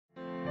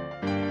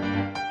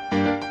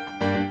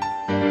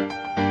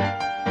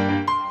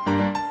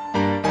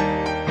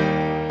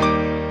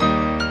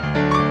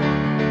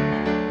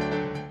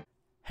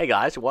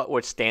guys, what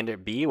would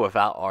standard be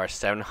without our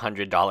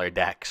 $700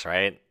 decks,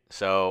 right?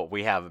 So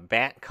we have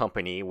Bant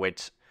Company,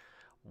 which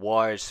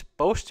was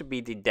supposed to be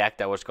the deck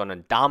that was going to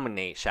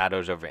dominate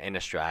Shadows over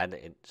Innistrad.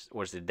 It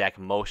was the deck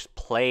most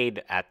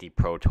played at the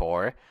Pro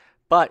Tour,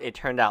 but it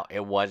turned out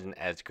it wasn't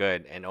as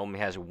good and only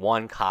has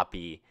one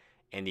copy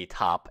in the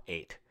top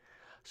 8.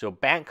 So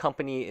Bant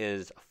Company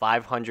is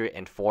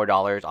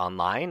 $504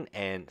 online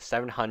and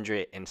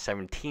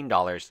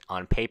 $717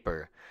 on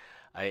paper.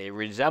 It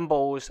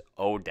resembles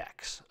old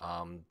decks.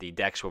 The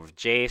decks with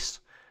Jace,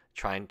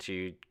 trying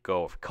to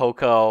go with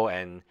Coco,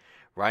 and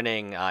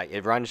running,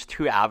 it runs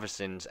 2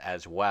 Avacens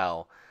as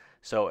well.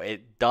 So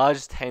it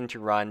does tend to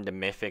run the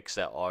mythics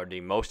that are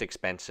the most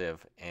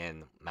expensive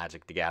in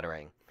Magic the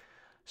Gathering.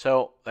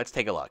 So let's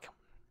take a look.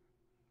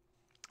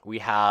 We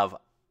have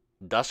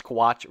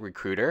Duskwatch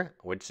Recruiter,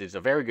 which is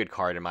a very good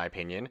card in my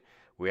opinion.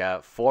 We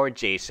have 4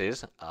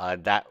 Jaces.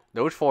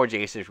 Those 4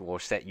 Jaces will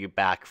set you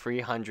back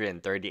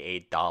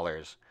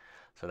 $338.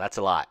 So that's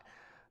a lot.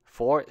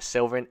 4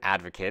 Sylvan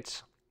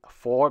Advocates,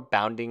 4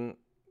 Bounding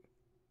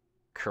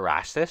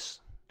Karasis,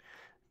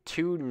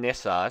 2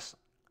 Nissas,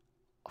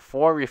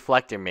 4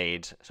 Reflector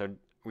Mage. So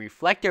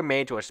Reflector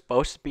Mage was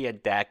supposed to be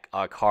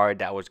a card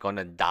that was going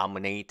to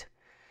dominate.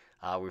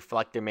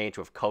 Reflector Mage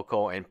with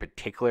Coco in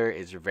particular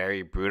is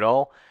very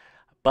brutal,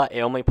 but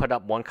it only put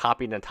up 1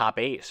 copy in the top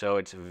 8, so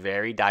it's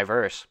very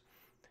diverse.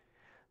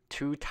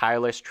 2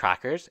 Tireless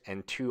Trackers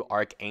and 2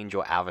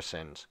 Archangel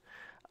Avacens.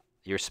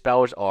 Your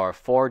spells are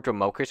 4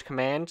 Dromoka's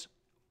Commands,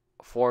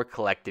 4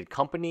 Collected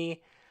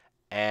Company,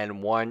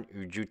 and 1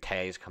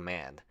 Ujute's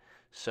Command.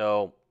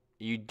 So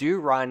you do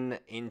run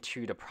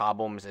into the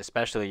problems,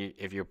 especially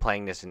if you're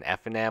playing this in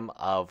FNM,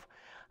 of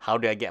how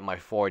do I get my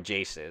 4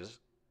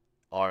 Jaces?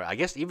 Or I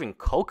guess even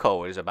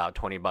Coco is about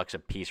 $20 a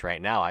piece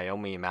right now. I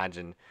only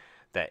imagine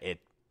that it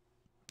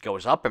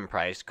goes up in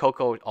price.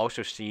 Coco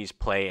also sees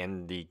play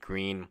in the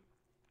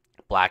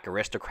green-black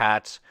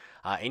Aristocrats.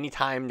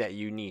 Anytime that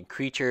you need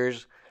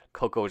creatures,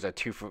 Coco is a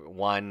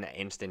 2-for-1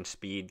 instant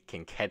speed,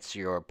 can catch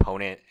your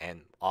opponent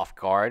and off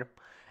guard.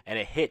 And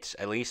it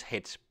at least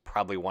hits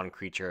probably 1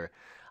 creature.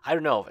 I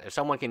don't know, if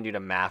someone can do the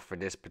math for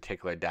this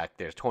particular deck,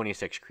 there's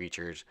 26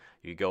 creatures,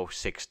 you go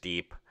 6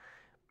 deep.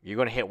 You're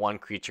going to hit 1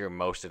 creature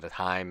most of the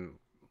time,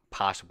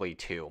 possibly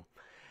 2.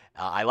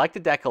 I like the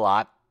deck a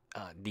lot.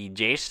 The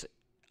Jace,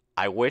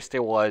 I wish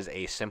there was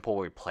a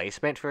simple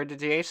replacement for the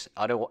Jace.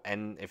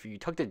 And if you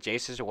took the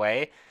Jaces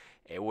away,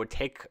 it would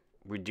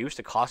reduce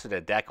the cost of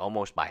the deck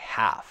almost by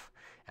half.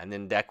 And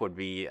then deck would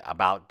be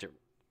about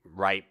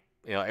right.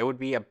 It would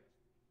be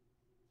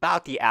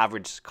about the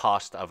average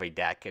cost of a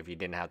deck if you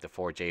didn't have the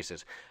 4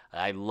 Jaces.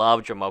 I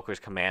love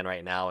Dromoka's Command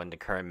right now in the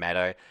current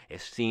meta.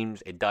 It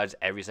seems it does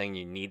everything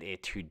you need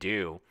it to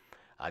do.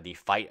 The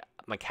fight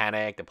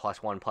mechanic, the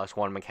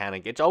 +1/+1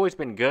 mechanic, it's always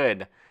been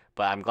good,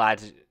 but I'm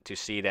glad to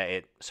see that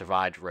it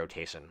survived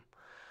rotation.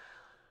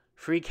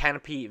 3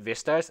 Canopy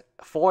Vistas,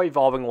 4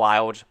 Evolving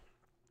Wilds.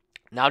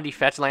 Now the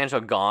fetch lands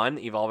are gone.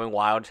 Evolving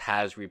Wilds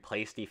has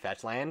replaced the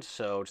fetch lands,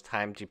 so it's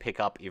time to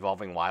pick up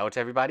Evolving Wilds,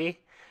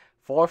 everybody.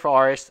 4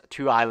 Forests,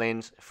 2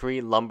 Islands,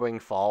 3 Lumbering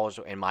Falls,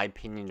 in my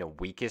opinion, the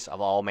weakest of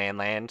all man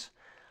lands.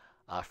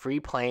 3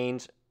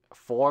 Plains,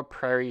 4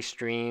 Prairie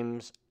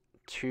Streams,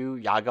 2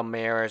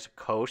 Yagamare's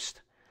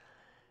Coast.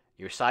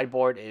 Your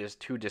sideboard is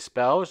 2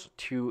 Dispels,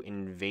 2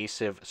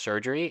 Invasive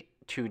Surgery,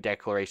 2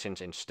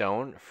 Declarations in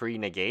Stone, 3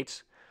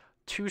 Negates,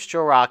 2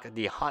 Shurok,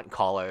 the Hunt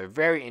Caller, a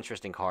very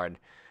interesting card.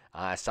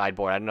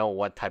 Sideboard, I don't know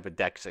what type of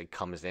decks it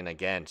comes in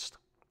against.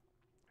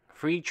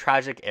 3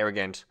 Tragic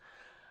Arrogance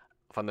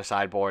from the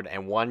sideboard,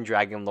 and 1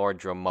 Dragon Lord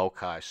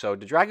Dromoka. So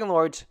the Dragon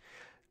Lord's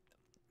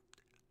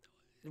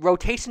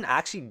rotation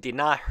actually did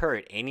not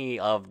hurt any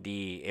of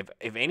the,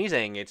 if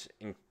anything, it's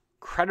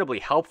incredibly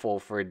helpful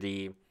for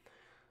the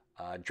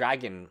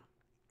Dragon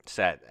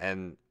set,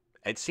 and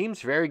it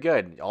seems very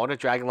good. All the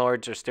Dragon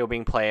Lords are still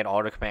being played,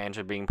 all the commands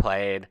are being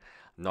played,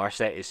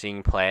 Narset is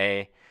seeing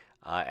play,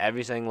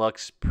 everything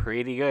looks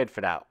pretty good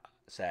for that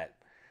set.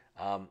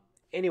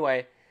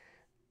 Anyway,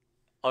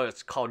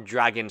 it's called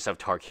Dragons of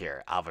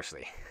Tarkir,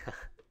 obviously.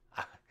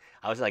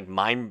 I was like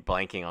mind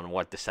blanking on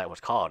what the set was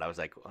called. I was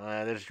like,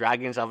 there's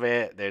dragons of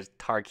it, there's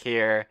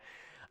Tarkir.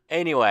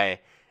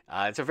 Anyway,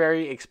 it's a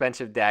very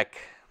expensive deck.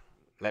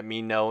 Let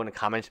me know in the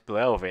comments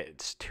below if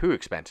it's too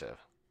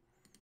expensive.